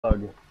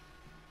Bug.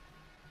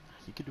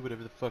 He can do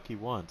whatever the fuck he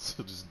wants.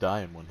 He'll just die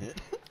in one hit.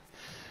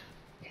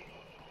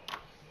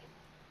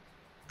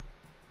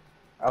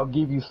 I'll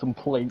give you some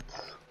plates.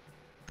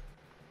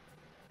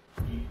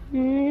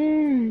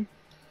 Imagine,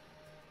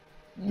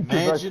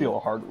 I feel a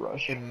hard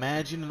rush.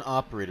 Imagine an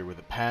operator with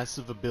a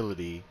passive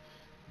ability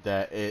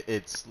that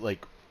it's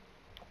like,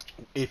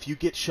 if you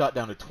get shot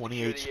down to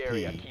 20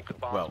 HP,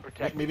 well,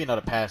 maybe not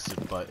a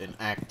passive, but an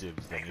active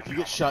thing. If you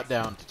get shot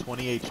down to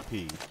 20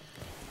 HP,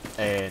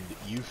 and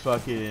you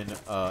fucking,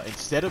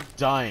 instead of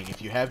dying,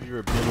 if you have your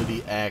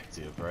ability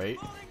active, right,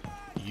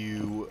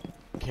 you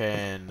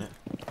can,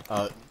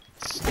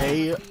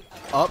 stay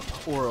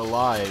up or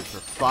alive for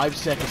 5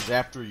 seconds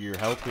after your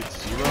health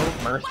hits 0.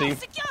 Mercy?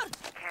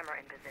 Camera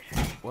in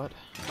position. What?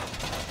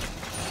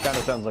 Kinda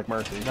sounds like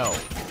Mercy. No.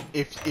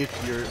 If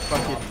your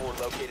fucking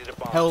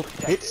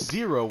health hits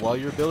 0 while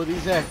your ability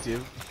is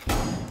active,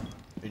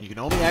 and you can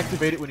only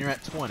activate it when you're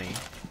at 20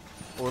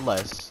 or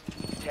less,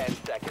 10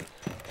 seconds.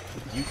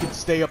 you can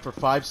stay up for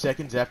 5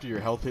 seconds after your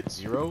health hits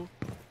 0,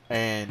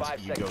 and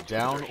you go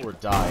down or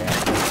die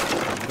after.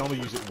 You can only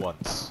use it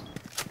once.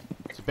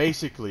 So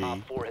basically,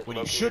 when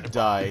you should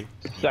die,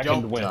 you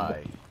don't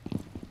die.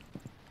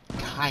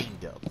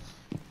 Kind of.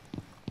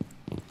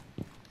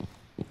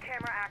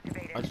 Camera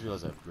activated. I just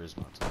realized I have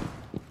Grisma too.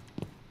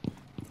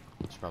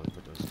 I should probably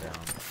put those down.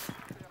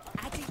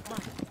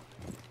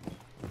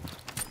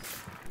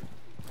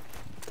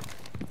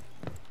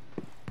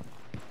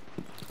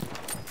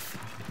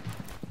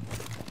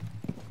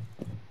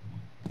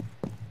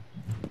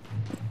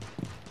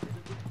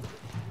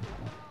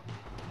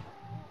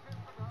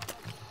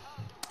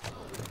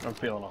 I'm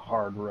feeling a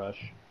hard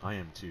rush. I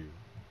am too.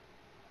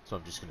 So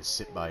I'm just gonna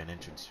sit by an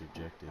entrance to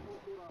objective.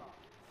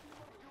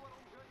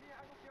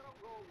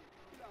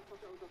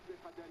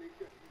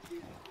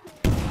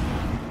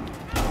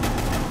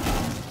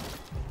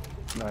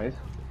 Nice.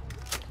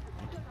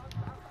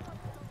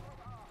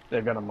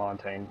 They've got a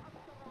Montaigne.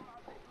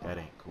 That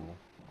ain't cool.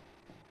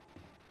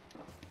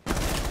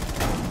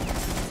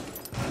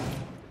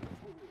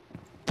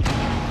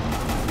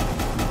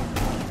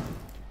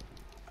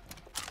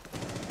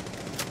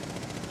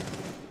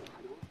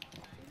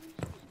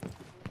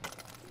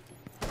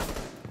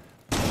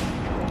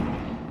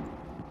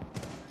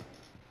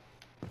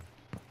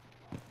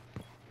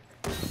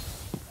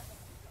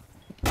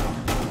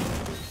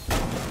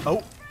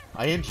 Oh!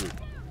 I injured.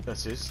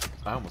 Assist.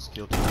 I almost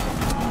killed you. Bomb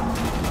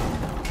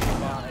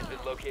has been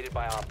located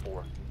by Op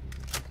 4.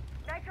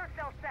 Nitro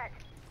cell set.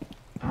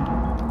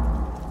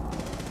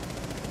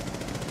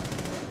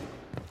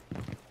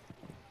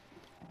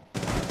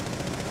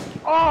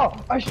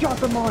 Oh! I shot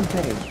the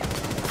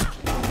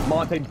Montaigne!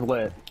 Montaigne's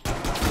lit.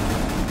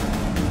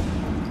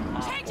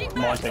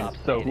 Montaigne's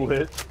so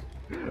lit.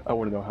 I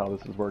want to know how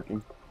this is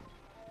working.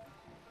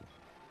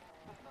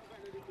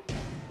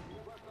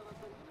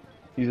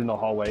 He's in the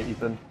hallway,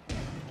 Ethan.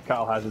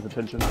 Kyle has his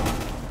attention.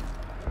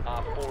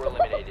 Op 4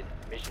 eliminated.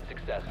 Mission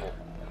successful.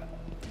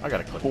 I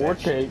gotta click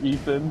 4K,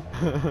 Ethan.